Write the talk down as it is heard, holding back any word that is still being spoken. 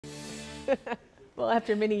Well,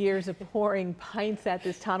 after many years of pouring pints at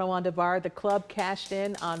this Tonawanda bar, the club cashed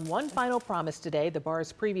in on one final promise today. The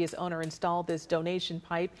bar's previous owner installed this donation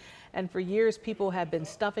pipe, and for years people have been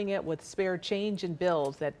stuffing it with spare change and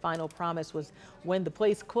bills. That final promise was when the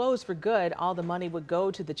place closed for good, all the money would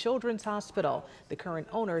go to the Children's Hospital. The current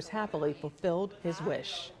owners happily fulfilled his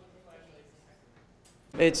wish.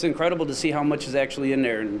 It's incredible to see how much is actually in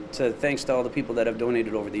there, and thanks to all the people that have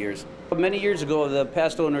donated over the years. Many years ago, the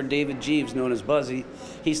past owner, David Jeeves, known as Buzzy,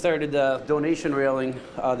 he started the donation railing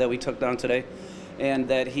that we took down today, and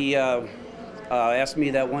that he asked me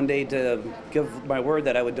that one day to give my word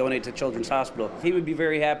that I would donate to Children's Hospital. He would be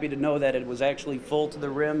very happy to know that it was actually full to the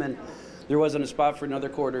rim and there wasn't a spot for another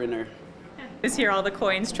quarter in there. Just hear all the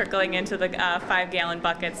coins trickling into the 5-gallon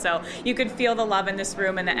buckets, so you could feel the love in this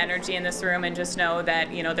room and the energy in this room, and just know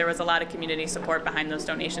that there was a lot of community support behind those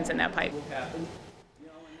donations in that pipe.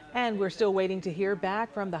 And we're still waiting to hear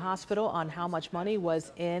back from the hospital on how much money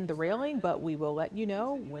was in the railing, but we will let you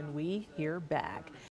know when we hear back.